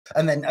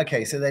And then,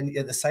 okay, so then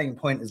at the same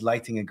point as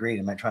lighting a green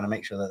and trying to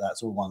make sure that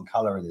that's all one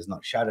color and there's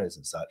not shadows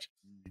and such,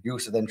 you're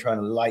also then trying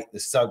to light the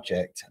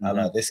subject, I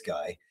like this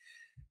guy,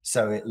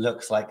 so it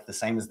looks like the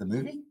same as the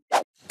movie.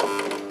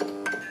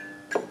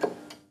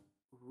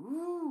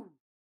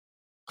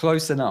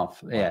 Close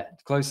enough, yeah,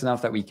 close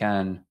enough that we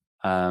can,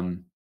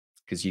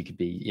 because you could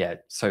be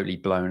totally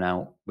blown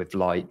out with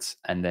light,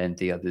 and then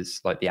the others,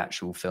 like the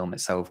actual film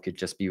itself, could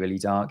just be really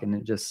dark,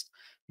 and it's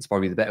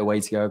probably the better way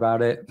to go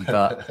about it.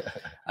 But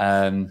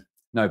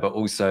no, but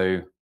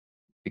also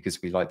because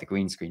we like the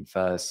green screen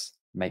first,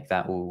 make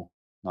that all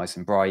nice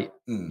and bright.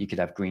 You could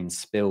have green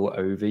spill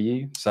over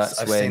you, so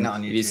that's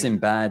when you've seen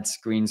bad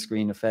green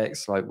screen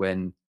effects, like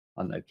when,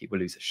 I don't know, people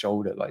lose a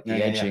shoulder, like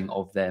the edging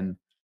of them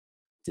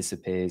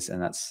disappears,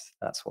 and that's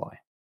why.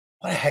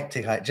 What a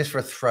hectic, just for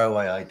a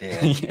throwaway idea.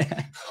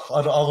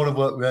 I want to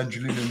work with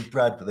Angelina and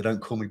Brad, but they don't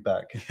call me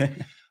back.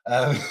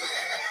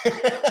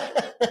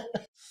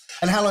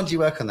 And how long do you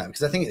work on that?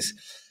 Because I think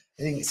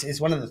it's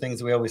one of the things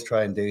that we always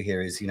try and do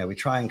here is, we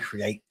try and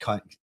create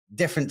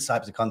different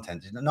types of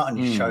content, not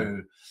only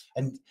show,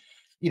 and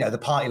the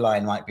party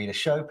line might be to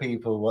show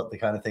people what the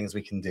kind of things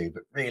we can do,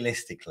 but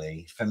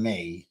realistically, for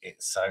me,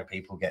 it's so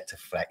people get to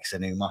flex a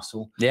new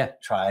muscle,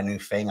 try a new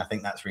thing. I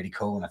think that's really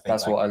cool, and I think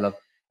that's what I love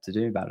to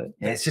do about it.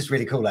 It's just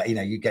really cool, like,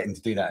 you getting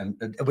to do that,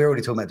 and we're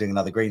already talking about doing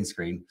another green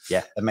screen.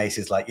 And Mace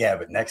is like,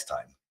 but next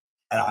time,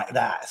 and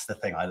that's the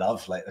thing I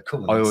love, like the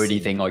cool. I already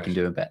think I can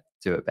do it better.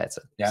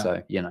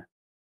 So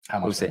how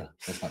much we'll better?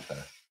 This much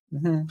better.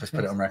 Just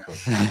put it on record.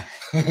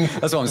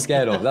 That's what I'm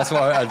scared of. That's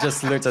why I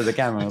just looked at the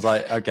camera and was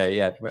like,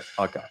 okay,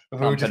 okay.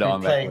 We've just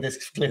been playing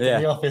this clip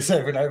in the office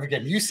over and over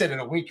again. You said in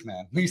a week,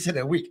 man. You said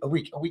a week.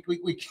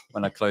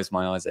 When I close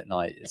my eyes at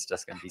night, it's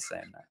just going to be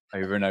saying that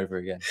over and over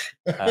again.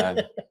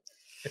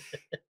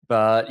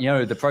 But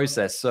the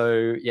process.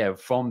 So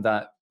from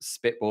that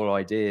spitball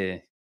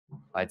idea,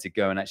 I had to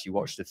go and actually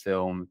watch the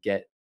film,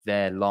 get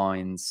their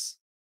lines,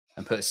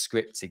 and put a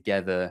script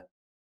together,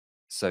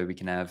 so we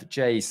can have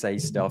Jay say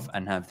stuff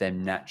and have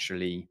them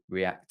naturally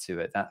react to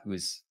it. That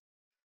was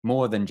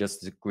more than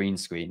just a green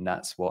screen.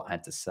 That's what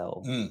had to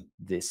sell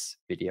this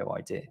video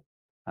idea.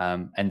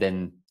 And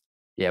then,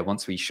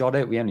 once we shot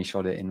it, we only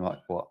shot it in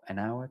an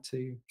hour or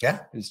two. Yeah.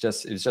 It was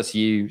just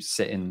you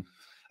sitting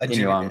in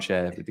your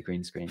armchair with the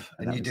green screen.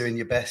 And you doing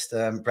your best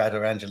Brad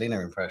or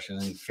Angelina impression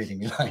and feeding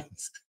me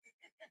lines.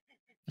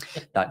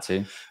 That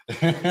too.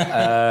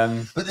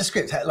 But the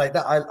script, like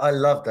that, I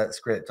love that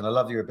script, and I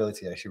love your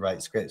ability to actually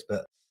write scripts,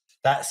 but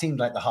that seemed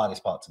like the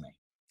hardest part to me,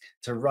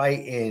 to write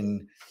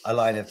in a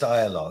line of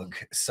dialogue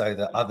so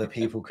that other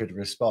people could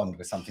respond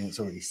with something that's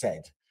already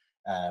said,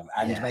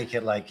 and make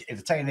it like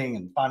entertaining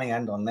and funny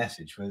and on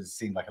message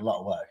seemed like a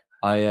lot of work.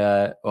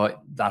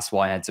 Well, that's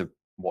why I had to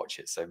watch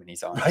it so many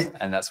times,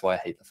 and that's why I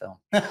hate the film.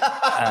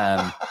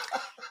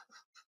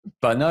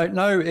 But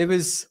no, it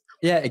was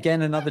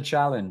again another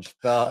challenge.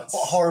 But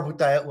what a horrible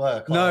day at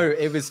work. No,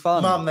 it was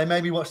fun. Mum, they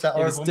made me watch that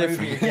horrible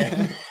movie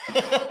again.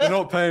 They're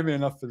not paying me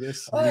enough for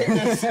this.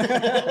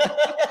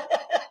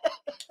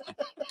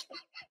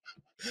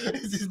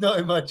 This is not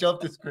in my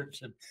job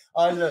description.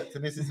 I looked,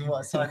 and this isn't what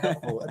I signed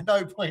up for. At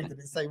no point did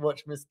it say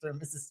watch Mr.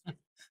 and Mrs. Smith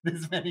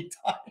this many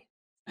times.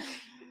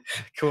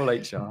 Call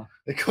HR.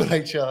 They call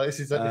HR. This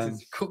is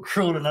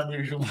cruel and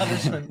unusual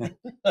punishment.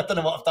 I don't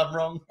know what I've done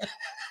wrong.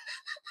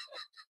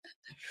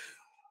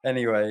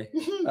 Anyway,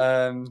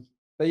 but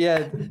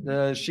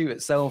the shoot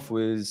itself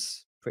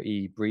was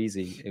pretty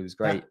breezy. It was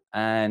great.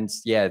 And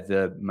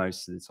the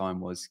most of the time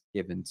was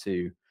given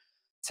to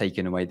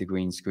taking away the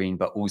green screen,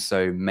 but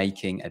also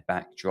making a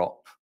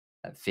backdrop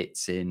that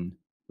fits in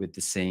with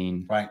the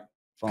scene. Right.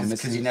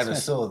 Because you never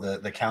saw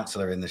the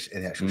counselor in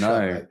the actual shot.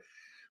 Right?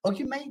 Oh,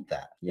 you made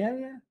that?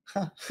 Yeah.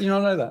 Huh. You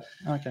don't know that?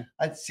 Okay.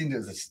 I'd seen it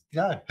as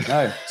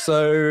no.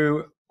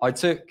 So I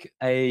took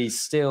a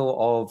still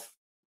of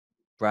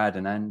Brad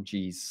and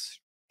Angie's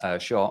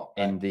shot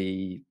in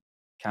the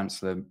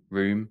counselor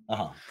room,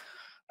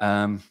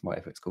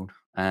 whatever it's called,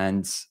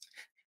 and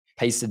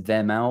pasted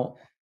them out,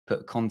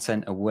 put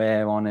content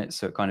aware on it,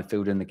 so it kind of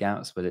filled in the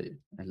gaps, but it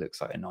looks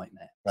like a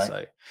nightmare. Right.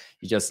 So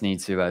you just need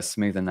to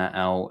smoothen that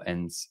out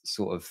and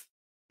sort of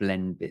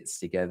blend bits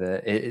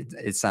together.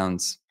 It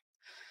sounds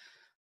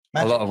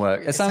magic. A lot of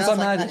work. It sounds like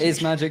magic.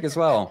 It's magic as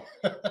well,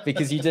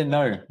 because you didn't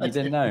know. No,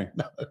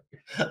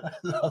 I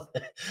love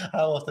it.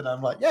 How often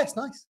I'm like, it's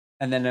nice.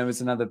 And then there was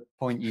another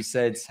point you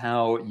said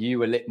how you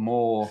were lit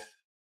more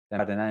than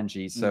Brad and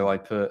Angie. So I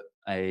put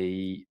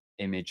a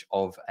image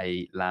of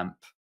a lamp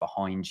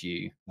behind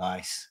you.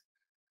 Nice.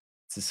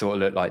 To sort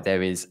of look like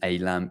there is a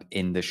lamp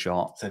in the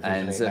shot. So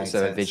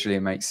it visually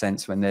makes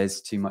sense when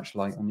there's too much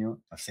light on you.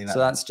 I've seen that. So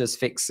that's just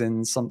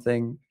fixing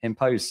something in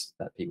post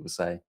that people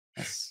say.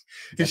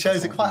 It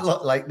shows it quite a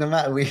lot, like no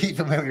matter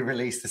even when we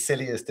release the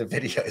silliest of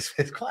videos,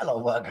 there's quite a lot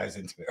of work goes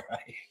into it,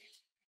 right?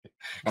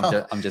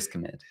 I'm just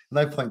committed.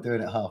 No point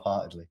doing it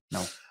half-heartedly.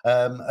 No.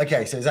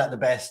 Okay, so is that the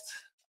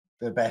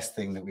best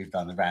thing that we've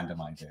done, the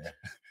random idea?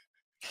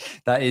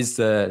 That is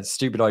the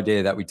stupid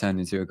idea that we turned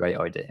into a great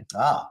idea.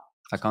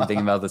 I can't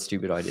think of other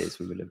stupid ideas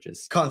we would have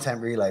just.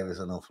 Content relay was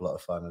an awful lot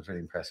of fun. I was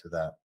really impressed with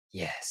that.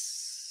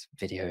 Yes,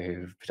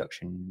 video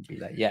production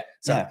relay. Yeah.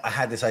 So I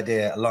had this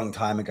idea a long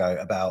time ago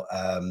about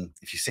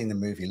if you've seen the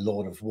movie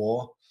Lord of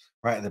War,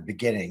 right at the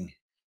beginning,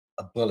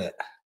 a bullet.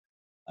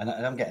 And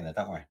I'm getting there,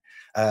 don't worry.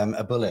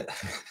 A bullet.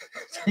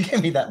 Don't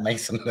give me that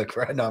Mason look,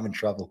 right? Now I'm in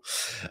trouble.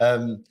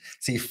 So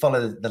you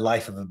follow the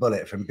life of a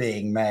bullet from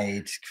being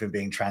made, from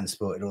being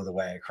transported all the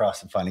way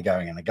across and finally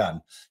going in a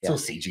gun. It's all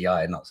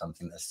CGI, not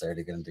something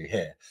necessarily going to do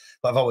here.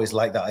 But I've always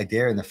liked that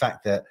idea and the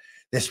fact that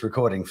this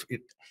recording,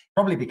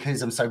 probably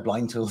because I'm so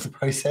blind to all the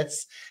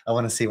process, I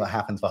want to see what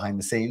happens behind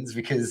the scenes,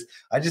 because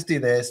I just do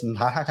this and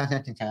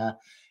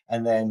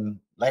and then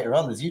later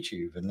on there's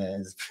YouTube and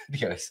there's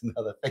videos and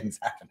other things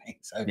happening.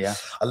 So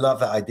I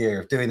love that idea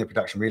of doing the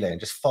production relay and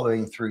just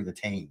following through the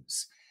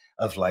teams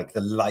of like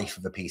the life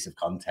of a piece of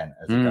content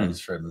as it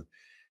goes from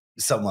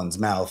someone's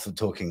mouth of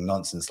talking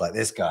nonsense like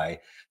this guy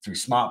through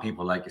smart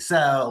people like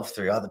yourself,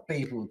 through other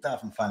people,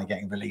 stuff, and finally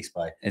getting released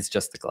by. It's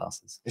just the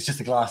glasses. It's just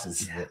the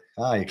glasses. Yeah.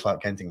 Oh, you're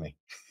Clark Kenting me.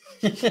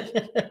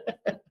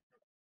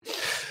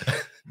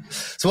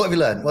 So what have you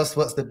learned?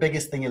 What's the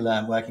biggest thing you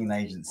learned working in an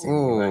agency you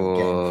weren't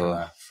getting from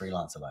a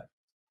freelancer life?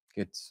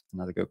 Good.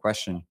 Another good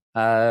question.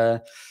 I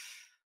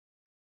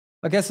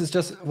guess it's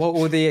just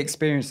all the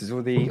experiences,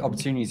 all the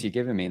opportunities you've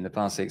given me in the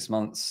past 6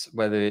 months,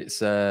 whether it's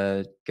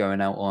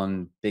going out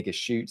on bigger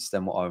shoots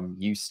than what I'm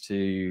used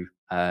to,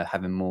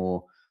 having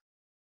more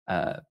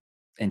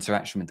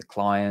interaction with the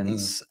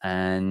clients,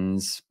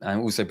 and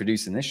also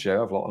producing this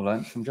show. I've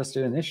learned from just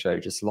doing this show,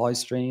 just live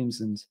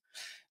streams, and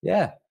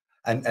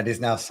And is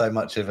now so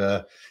much of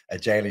a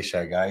Daily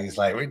Show guy. He's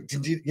like,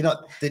 you're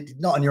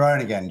not on your own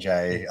again,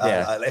 Jay.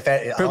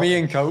 Put me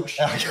in, coach.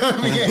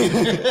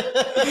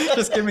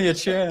 Just give me a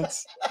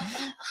chance.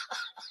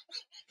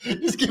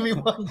 Just give me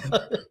one.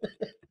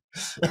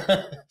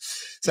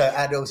 So,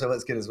 and also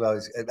what's good as well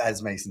is,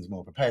 as Mason's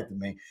more prepared than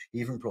me, he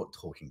even brought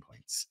talking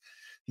points.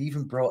 He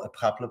even brought a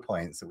couple of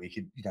points that we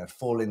could,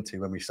 fall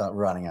into when we start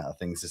running out of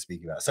things to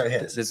speak about. So here,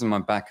 this is my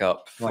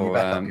backup. Your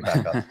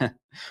backup.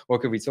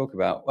 What could we talk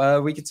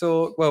about? We could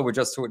talk. Well, we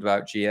just talked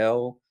about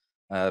GL.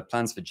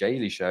 Plans for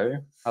Daily Show.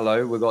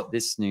 Hello, we've got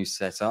this new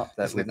setup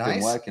that we've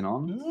been working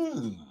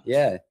on.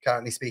 Yeah.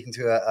 Currently speaking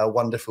to a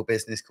wonderful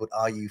business called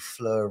Are You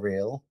Fleur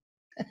Real?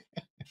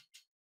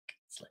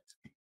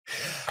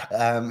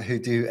 Who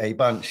do a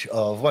bunch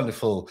of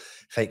wonderful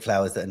fake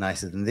flowers that are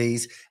nicer than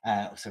these.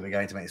 So we're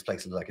going to make this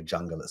place look like a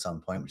jungle at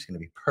some point, which is going to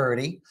be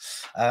pretty.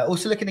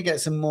 Also looking to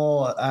get some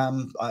more.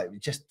 I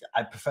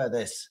prefer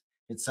this.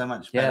 It's so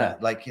much better.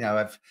 Like,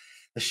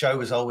 the show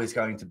was always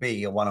going to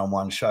be a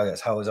one-on-one show.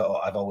 That's how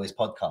I've always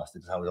podcasted.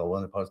 That's how I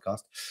want to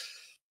podcast.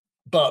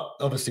 But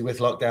obviously with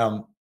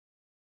lockdown,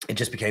 it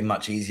just became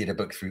much easier to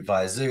book through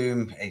via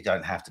Zoom. You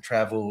don't have to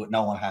travel.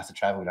 No one has to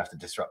travel. We'd have to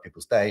disrupt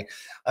people's day.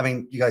 I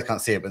mean, you guys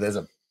can't see it, but there's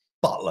a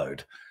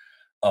buttload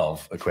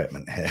of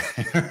equipment here.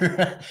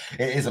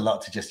 It is a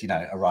lot to just,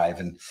 arrive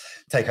and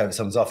take over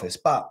someone's office.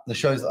 But the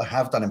shows that I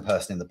have done in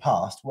person in the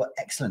past were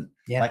excellent.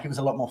 Yeah. Like, it was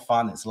a lot more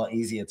fun. It's a lot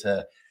easier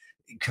to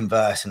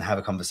converse and have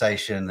a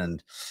conversation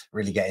and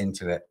really get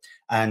into it.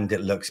 And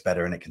it looks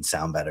better and it can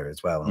sound better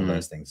as well, and all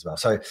those things as well.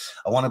 So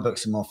I want to book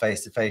some more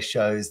face-to-face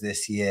shows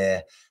this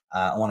year.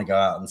 I want to go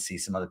out and see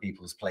some other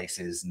people's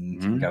places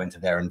and go into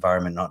their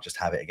environment, not just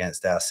have it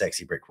against our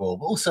sexy brick wall,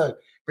 but also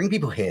bring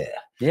people here.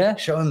 Yeah.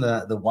 Show them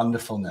the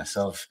wonderfulness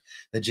of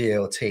the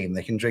GL team.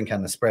 They can drink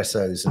an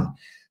espressos and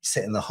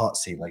sit in the hot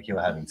seat like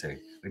you're having to.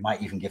 We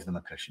might even give them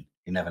a cushion.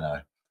 You never know.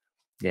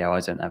 Yeah, I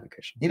don't have a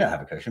cushion. You don't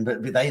have a cushion,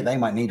 but they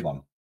might need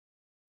one.